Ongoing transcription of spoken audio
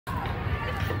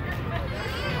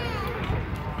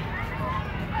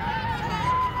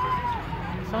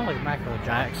Sounds like Michael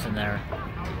Jackson there.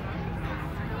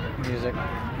 Music.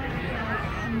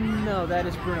 No, that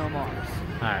is Bruno Mars.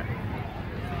 Alright.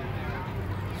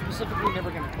 Specifically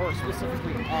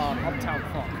specifically Uptown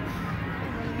Funk.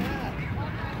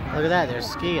 Look at that, they're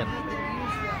skiing.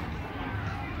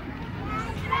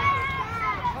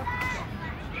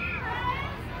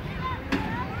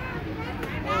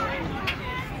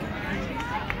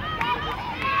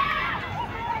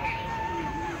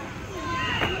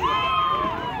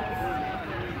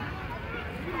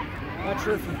 Not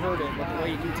sure if you heard it, but the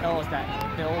way you can tell is that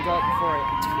build up before it.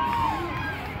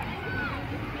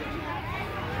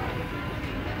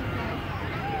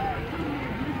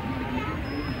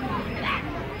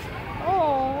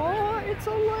 Oh, it's a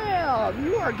lamb.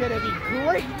 You are gonna be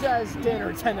great as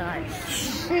dinner tonight.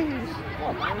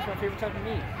 Oh, mine was my favorite type of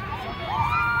meat.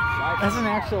 That's an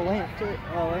actual lamb too.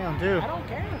 Oh, lamb too. I don't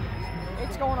care.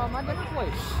 It's going on my dinner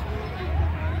plate.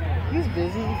 He's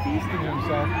busy feasting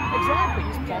himself. Exactly,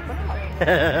 he's pumping up. I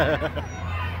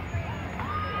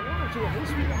wanted to at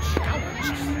least be a challenge.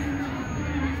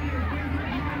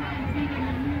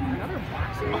 Another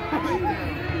boxing.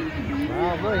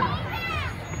 Probably.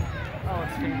 Oh,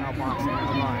 it's female boxing,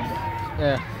 never mind.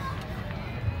 Yeah.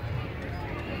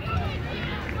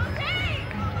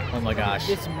 Oh my gosh.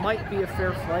 This might be a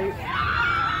fair fight.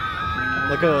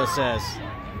 Look at what it says.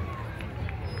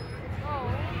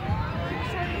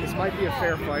 This might be a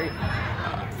fair fight.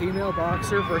 Female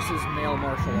boxer versus male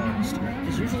martial artist.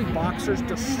 Because usually boxers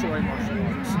destroy martial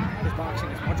arts. Because boxing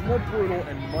is much more brutal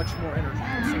and much more energy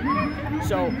consuming.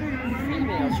 So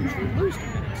females usually lose to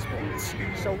men in sports.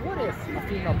 So what if a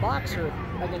female boxer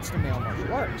against a male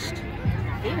martial artist?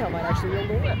 Female might actually be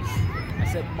able to win. I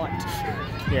said might.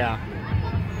 Yeah.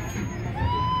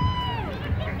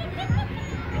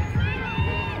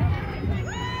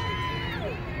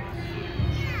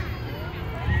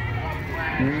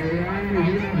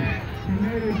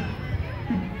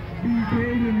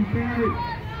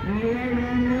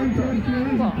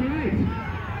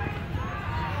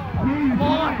 Come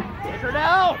on! Take her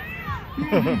down!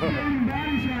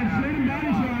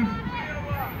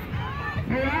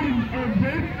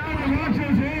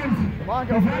 Come on,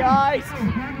 go for the eyes!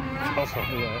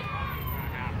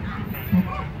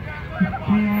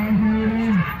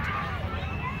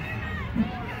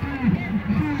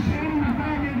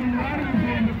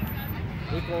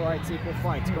 Equal rights, equal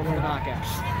fights. Go for the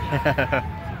knockouts.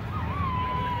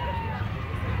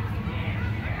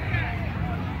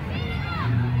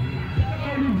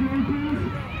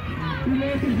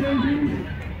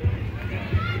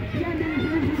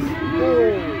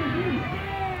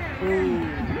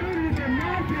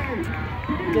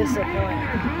 Disappointing.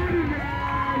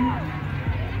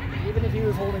 Even if he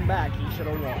was holding back, he should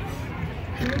have won.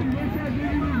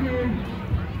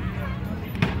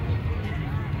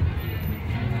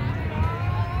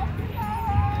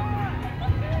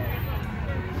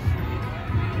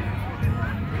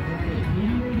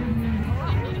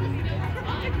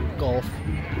 Golf.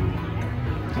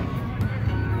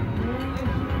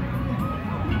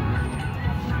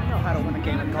 I know how to win a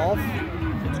game of golf.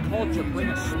 It's called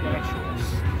Jabrina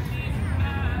Specialist.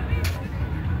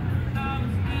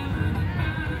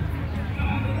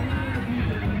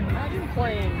 Imagine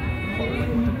playing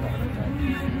golf.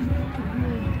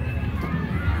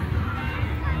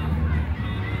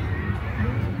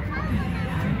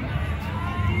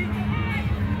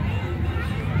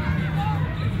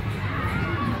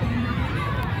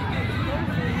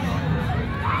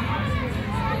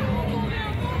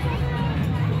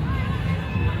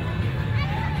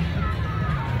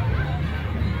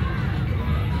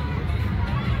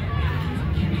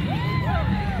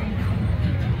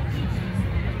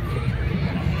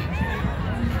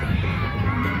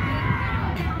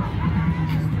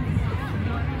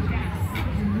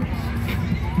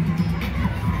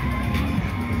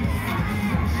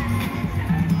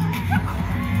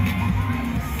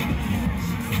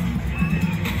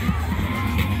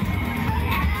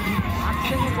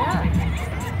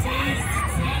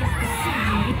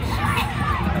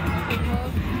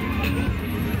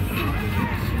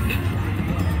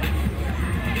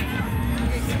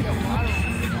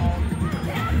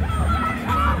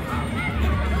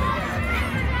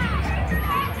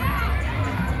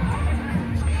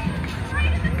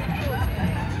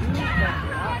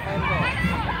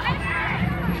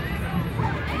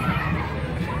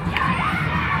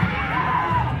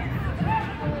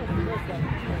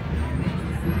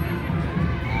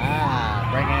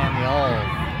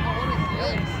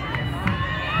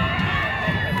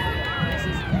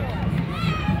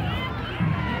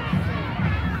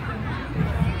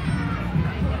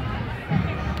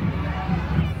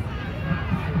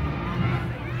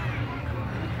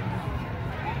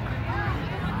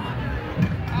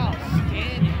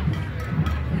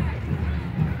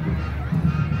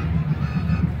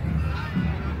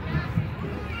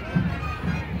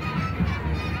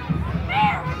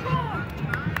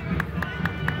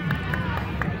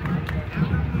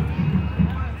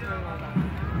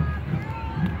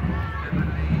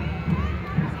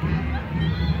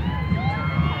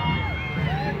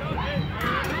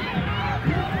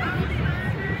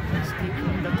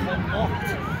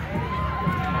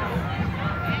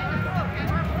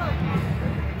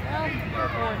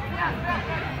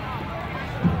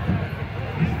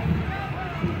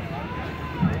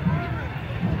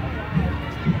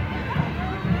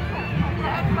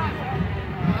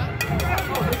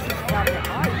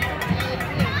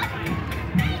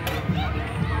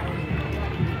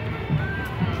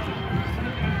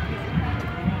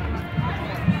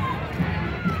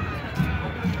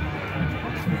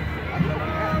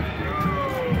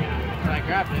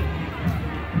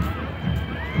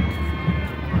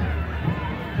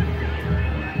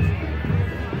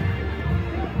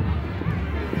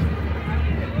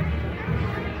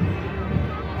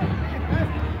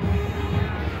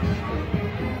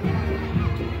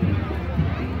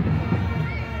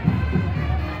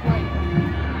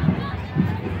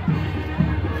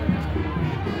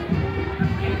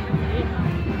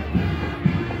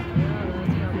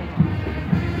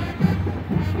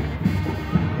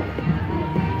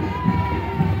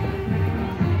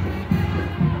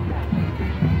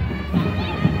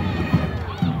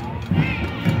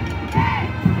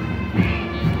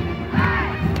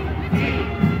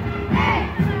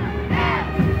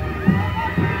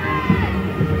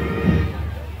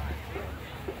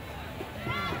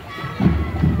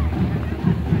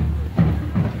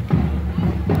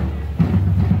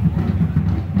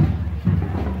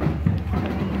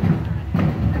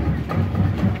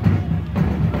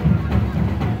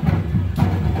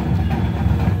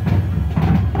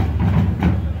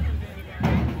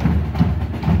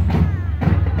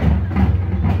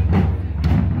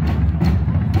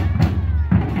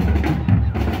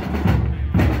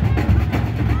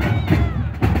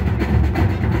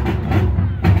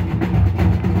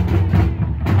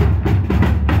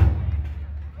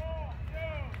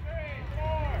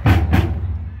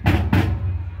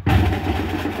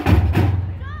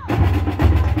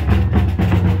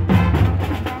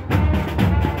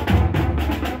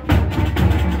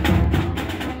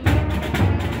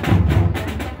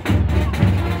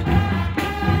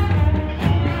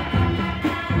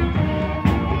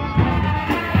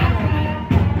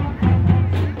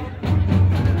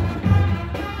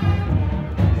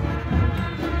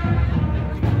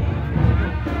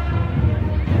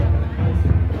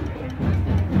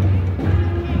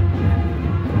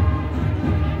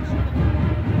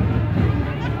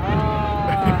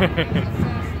 You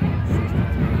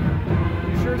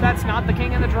sure that's not the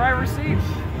king in the driver's seat?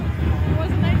 It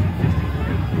wasn't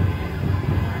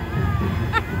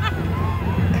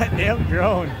 1963. That damn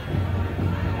drone.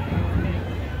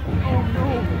 Oh no.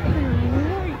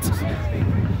 Right.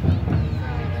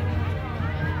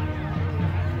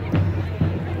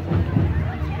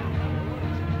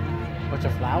 Bunch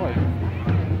of flowers.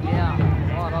 Yeah,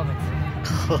 a lot of it.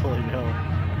 Holy no.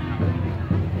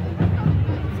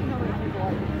 See how many people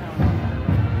are now.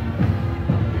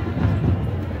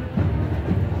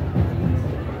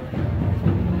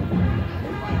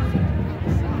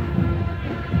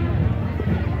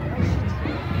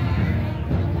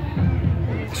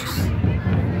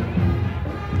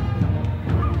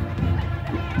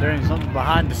 Doing something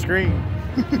behind the screen.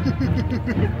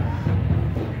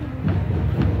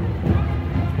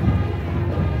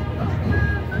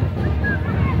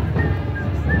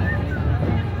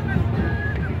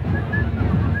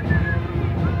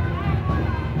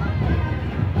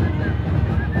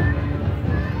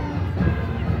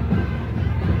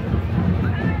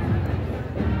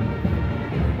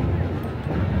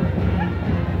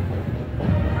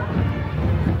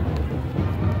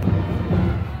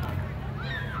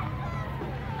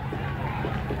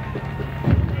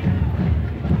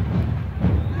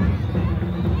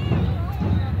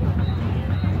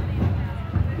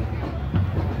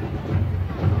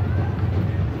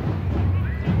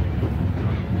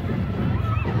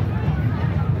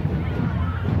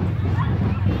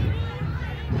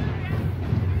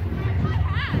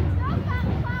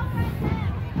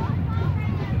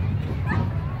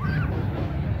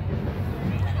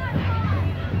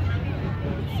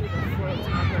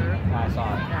 I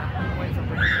saw it. Yeah, wait for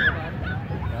Brittany to go back.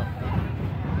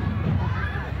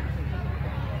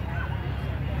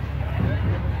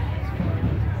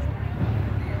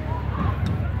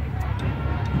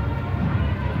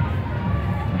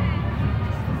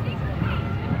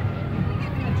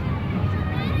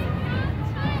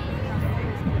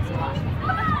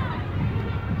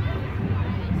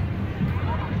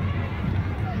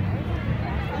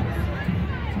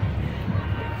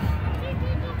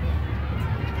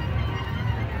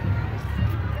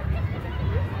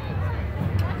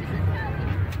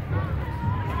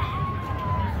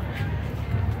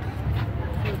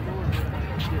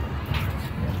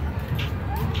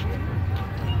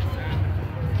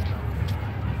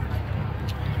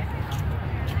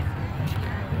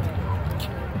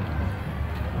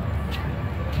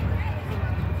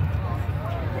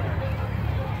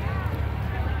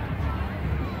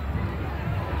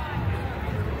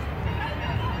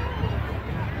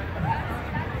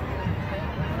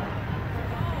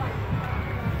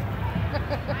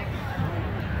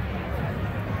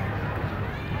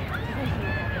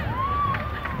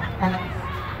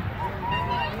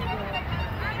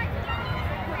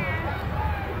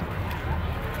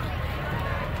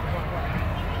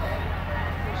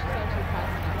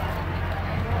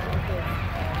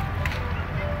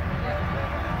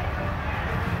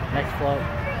 Next float.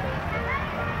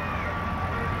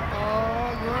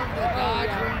 Oh, you're the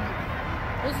Dodger.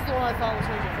 This is the one I thought was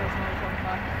going to be first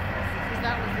 125. Because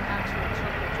that was the actual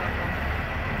chocolate truck one.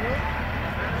 Right?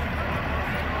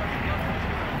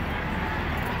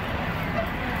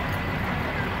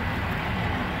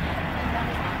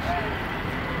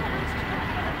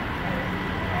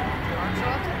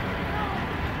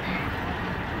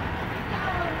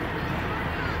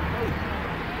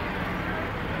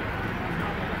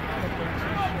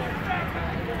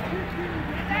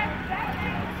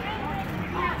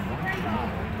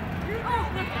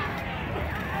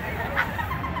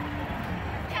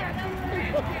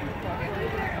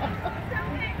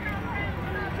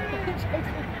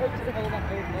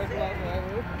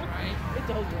 It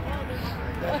does work.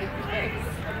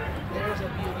 There's a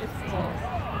beauty.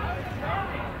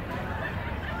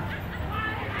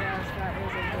 Yes, that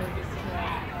is a Vegas truck.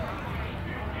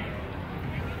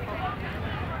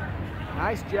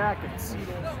 Nice jackets.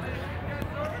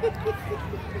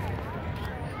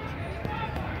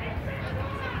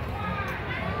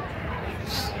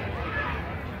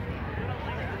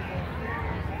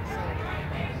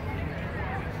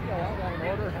 I got an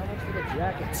order. How much for the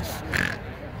jackets?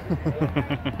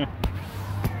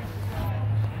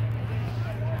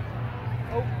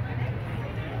 Oh.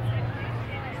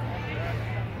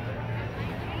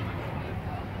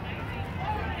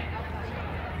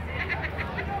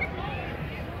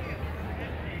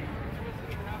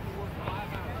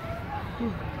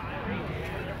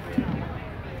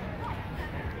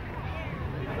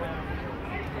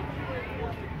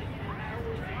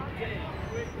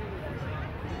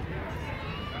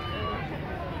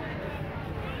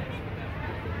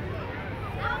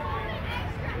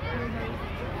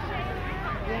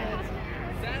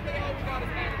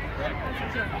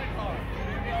 Ooh.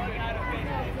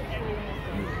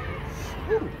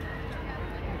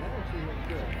 That actually looks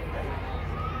good.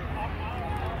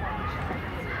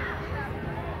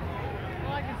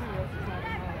 Well, I can see this.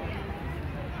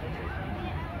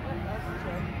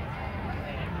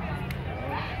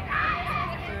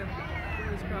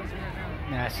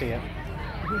 Yeah, I see it.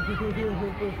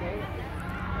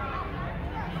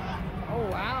 Oh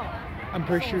wow! I'm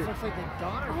pretty This sure. looks like the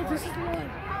Donner. Oh, this is the one.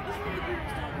 This is one of the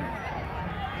biggest Donner.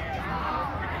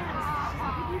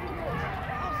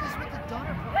 Oh, this is with the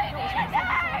Donner part. No,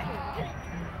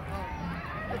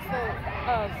 it's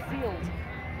the field.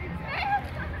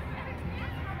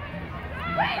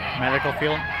 Medical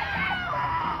field.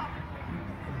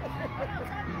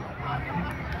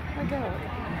 My God.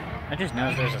 I just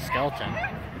noticed there's a skeleton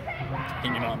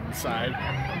hanging on the side.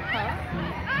 Huh?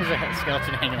 There's a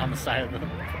skeleton hanging on the side of the.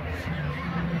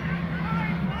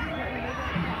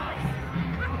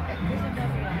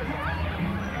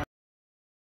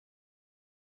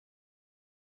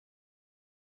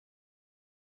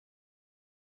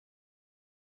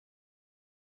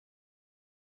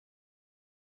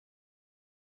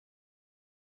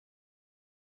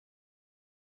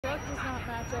 That does not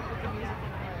match up with the music in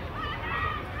the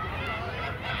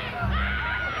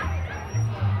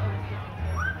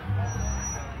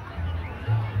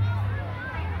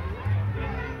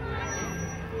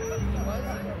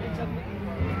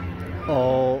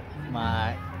Oh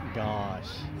my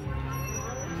gosh.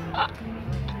 Oh.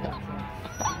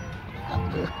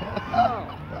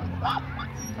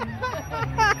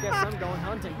 Guess I'm going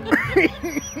hunting.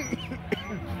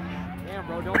 Damn,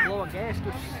 bro, don't blow a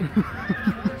gasket.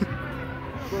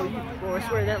 Bro, I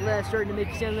swear that laugh starting to make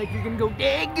you sound like you're gonna go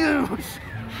dead goose.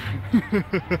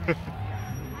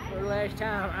 For the last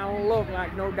time, I don't look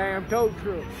like no damn tow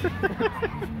truck.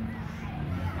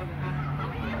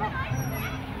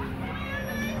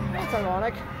 That's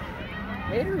ironic.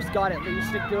 Vader's got at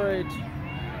least a good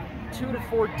 2 to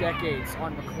 4 decades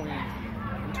on McQueen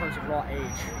in terms of raw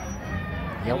age.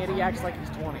 Yep. And he acts like he's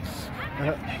 20s.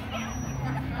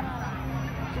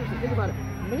 Seriously, think about it.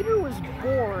 Vader was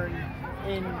born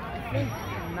in, I think,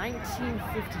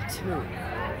 1952.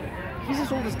 He's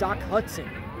as old as Doc Hudson.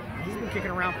 He's been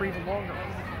kicking around for even longer.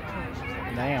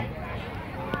 Damn.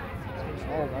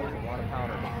 Oh, that was a lot of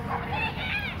powder.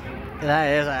 That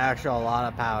is actually a lot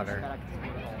of powder.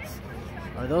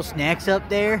 Are those snacks up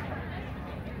there?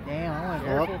 Damn, I want to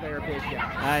go Careful up. there, big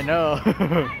guy. I know.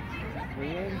 We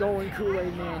ain't going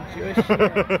Kool-Aid Man just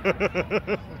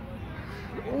yet.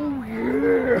 Oh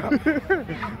yeah!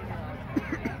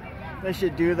 I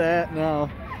should do that now.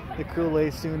 The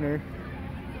Kool-Aid sooner.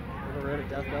 Ever read a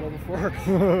death metal before?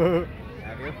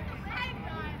 Have you?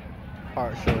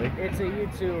 Partially. It's a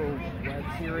YouTube web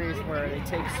series where they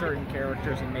take certain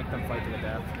characters and make them fight to the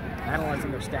death,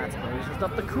 analyzing their stats, abilities, and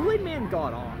stuff. The Kool-Aid Man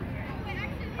got on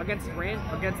against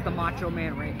the Macho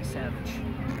Man Randy Savage.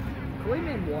 Kool-Aid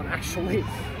Man won, actually.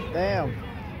 Damn.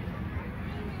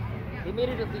 He made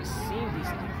it at least seem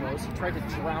decently close. He tried to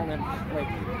drown him, like,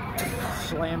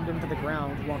 slammed him to the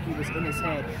ground while he was in his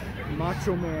head.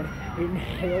 Macho Man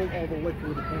inhaled all the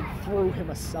liquid and threw him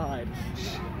aside.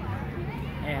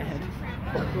 And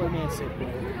the Kool-Aid Man said,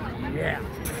 yeah,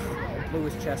 blew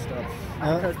his chest up.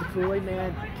 Because the Kool-Aid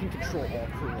Man can control all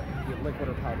Kool-Aid, be it liquid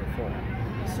or powder form.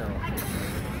 So,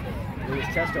 blew his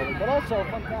chest over. But also,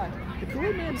 fun fact, the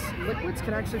Kool-Aid Man's liquids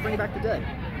can actually bring back the dead.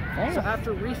 So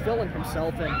after refilling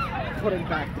himself and putting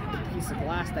back the piece of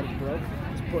glass that he broke,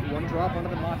 just put one drop under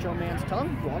the Macho Man's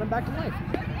tongue, brought him back to life.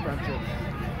 Friendship.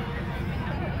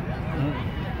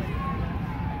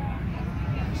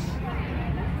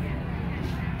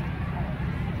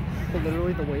 But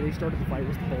literally, the way they started the fight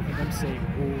was the both of them saying,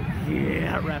 "Oh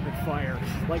yeah, rapid fire,"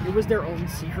 like it was their own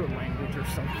secret language or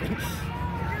something.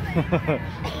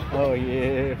 Oh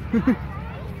yeah.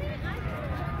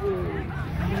 Oh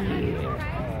yeah.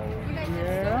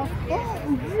 Yeah. Oh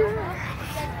yeah.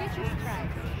 Get your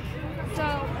surprise. So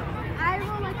I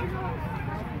will let you know.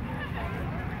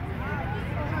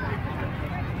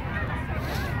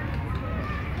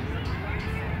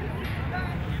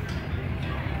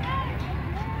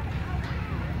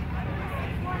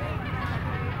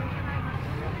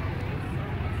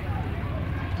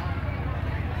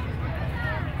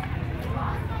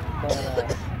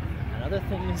 But another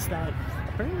thing is that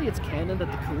apparently it's canon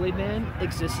that the Kool-Aid Man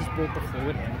exists as both the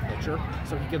fluid and the pitcher,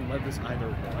 so he can live as either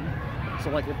one. So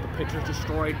like if the pitcher's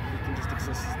destroyed, he can just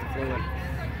exist as the fluid.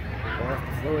 Or if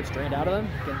the fluid's drained out of him,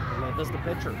 he can live as the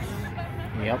pitcher.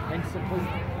 Yep. And simply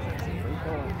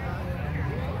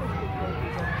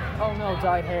oh no,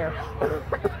 dyed hair.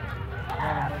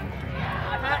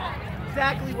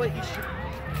 Exactly what you should.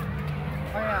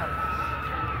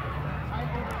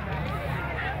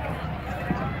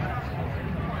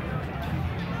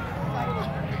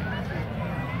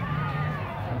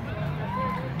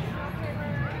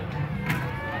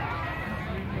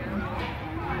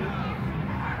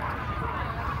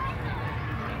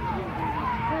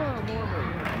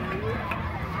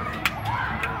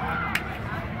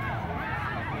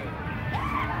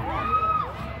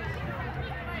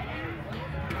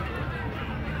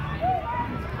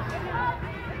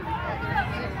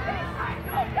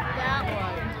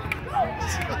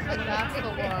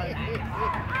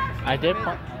 I did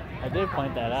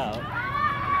point that out.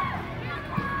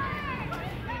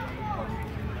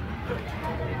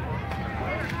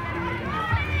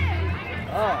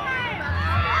 Oh.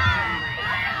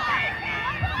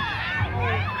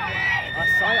 A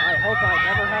sight I hope I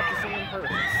never have to see in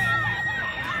person.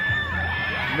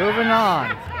 Moving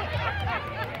on.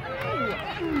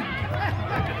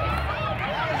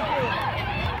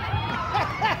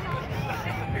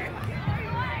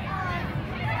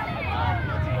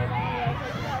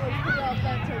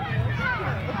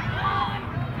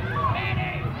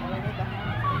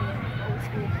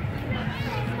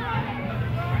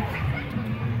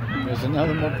 There's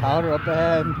another more powder up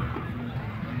ahead.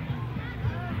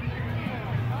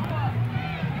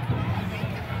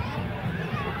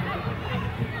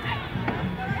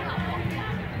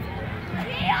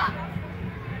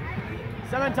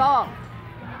 Seven tall.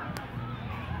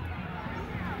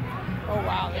 Oh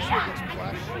wow, this shit gets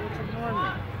plush. It's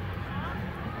enormous.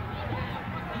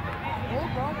 Oh,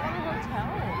 bro, I'm at a hotel.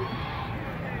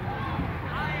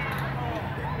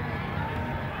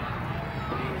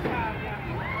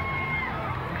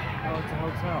 Oh, it's a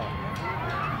hotel.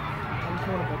 I just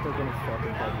want to bet they're gonna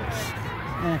fucking play this.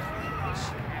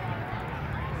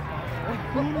 What's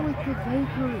wrong with the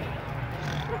bakery?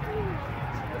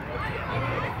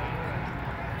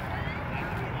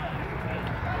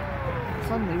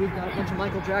 Suddenly we've got a bunch of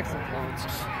Michael Jackson clones.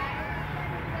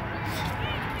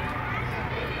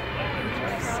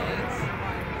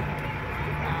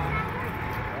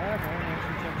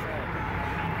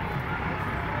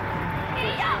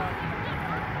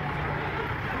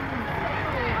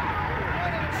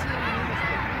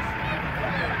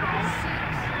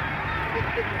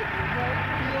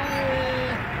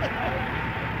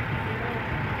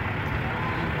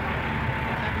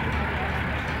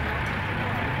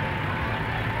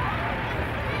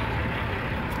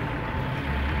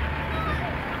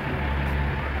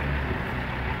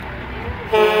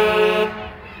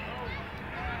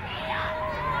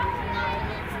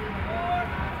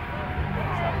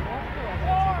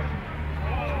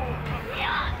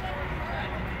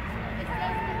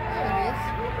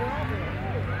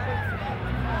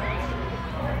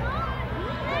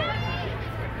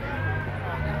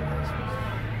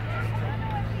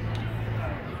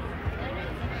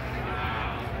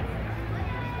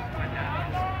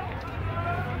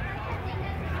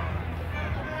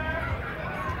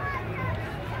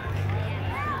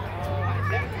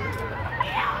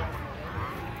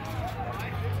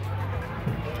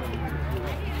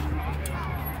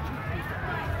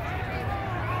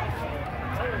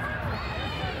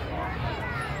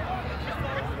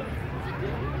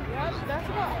 That's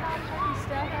about how many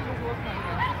staff members work on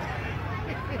that.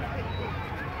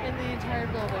 In the entire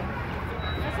building.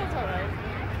 That sounds alright.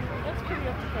 That's pretty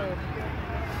up to code.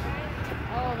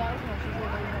 Oh, that was much easier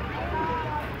than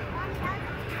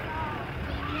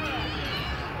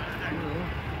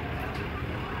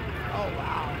Oh,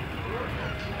 wow.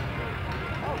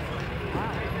 Oh,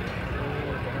 wow.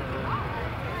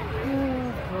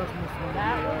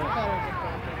 That was better than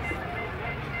practice.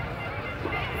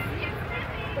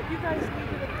 But you guys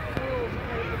needed a crew to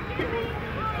play the crew.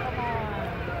 Come on,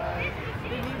 guys.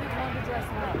 They needed one to dress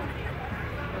up.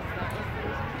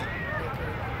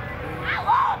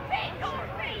 Hello,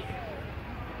 Bakery!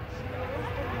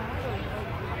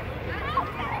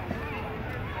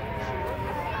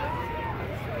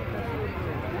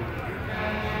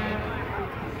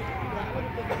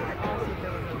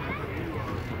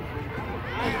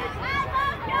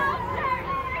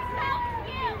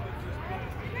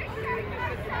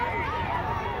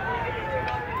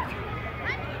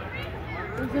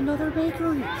 There's another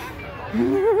bakery.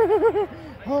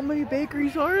 How many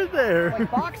bakeries are there? Like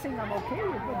boxing, I'm okay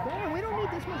with, but damn, we don't need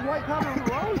this much white powder on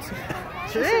the roads.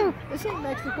 True. This ain't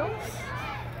Mexico.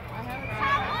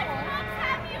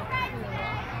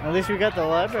 At least we got the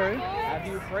library. Have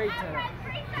you afraid to?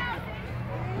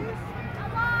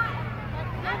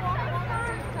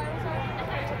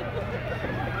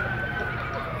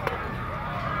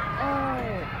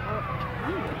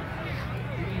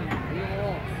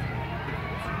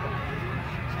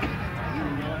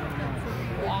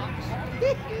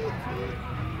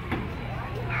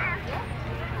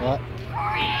 What?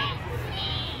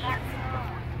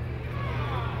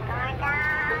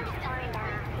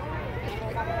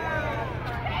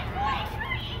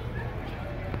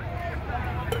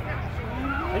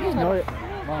 I just noticed.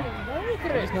 Mom,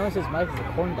 I just noticed his mic is a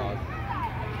corn dog.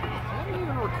 What are you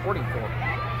even recording for?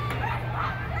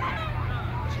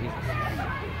 Jesus.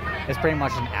 It's pretty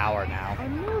much an hour now.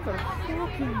 Another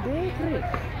fucking bakery.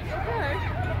 Okay.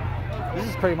 This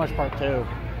is pretty much part 2.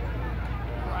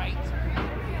 Right.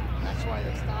 That's why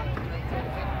they stopped and they took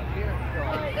it out here.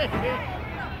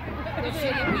 The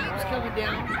city beams coming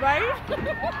down. Right?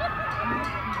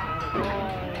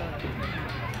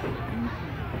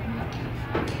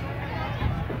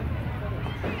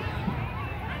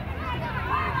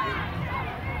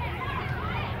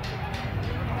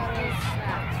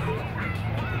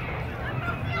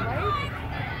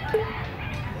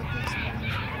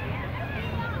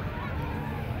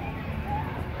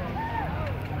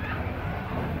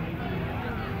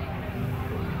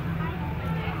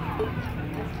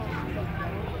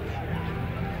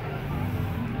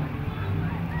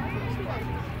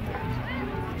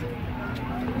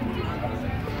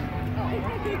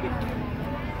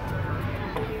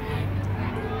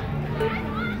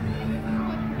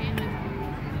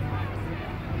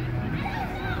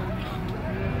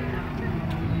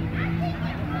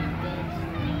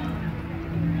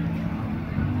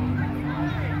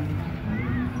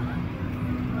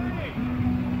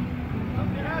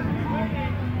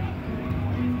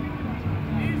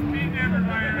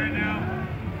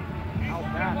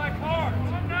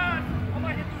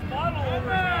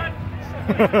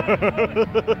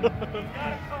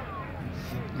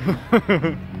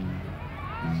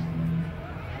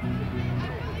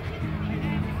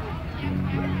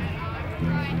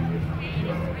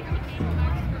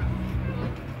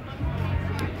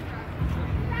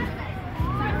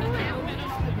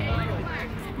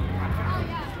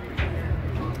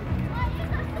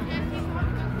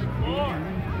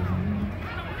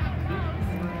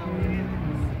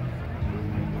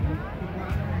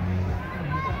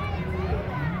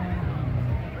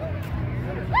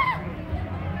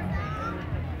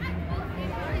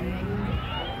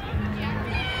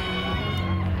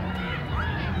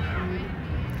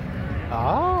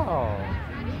 Oh.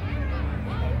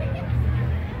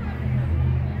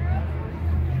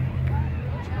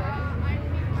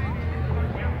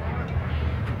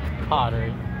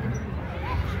 Pottery.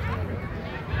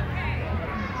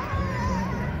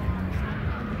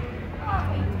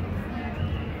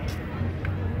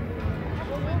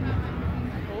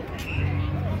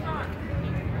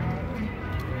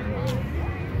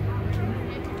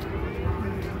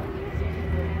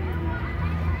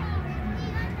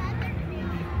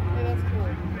 Yeah, that's cool.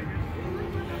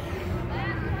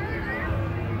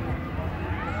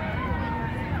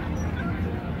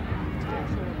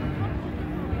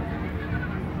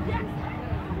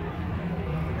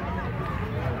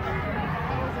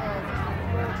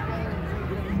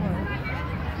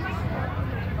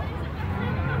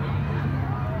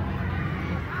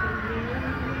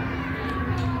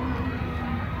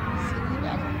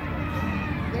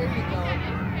 There you go.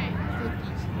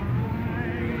 50s.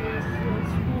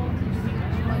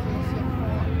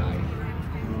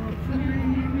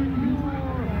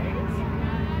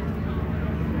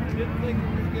 Didn't think we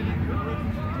were getting your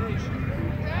representation.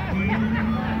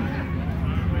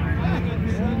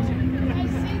 I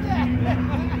see that.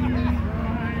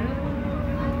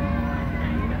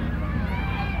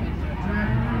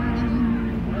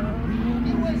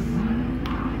 It was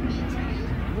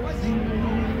was it?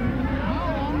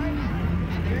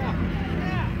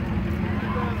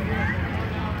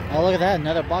 Oh, look at that.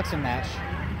 Another boxing match.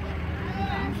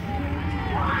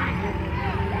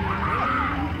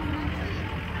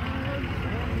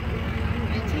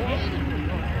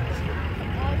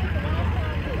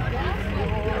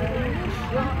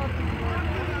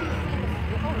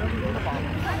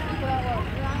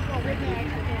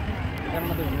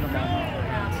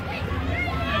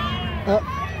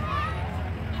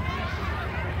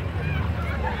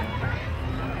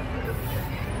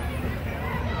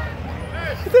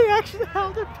 They actually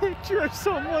held a picture of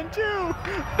someone too.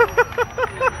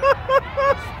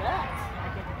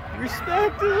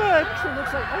 Respect to that. Actually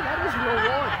looks like, oh, that is real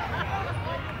one.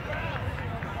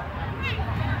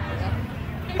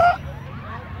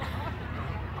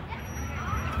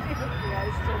 Yeah,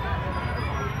 he's still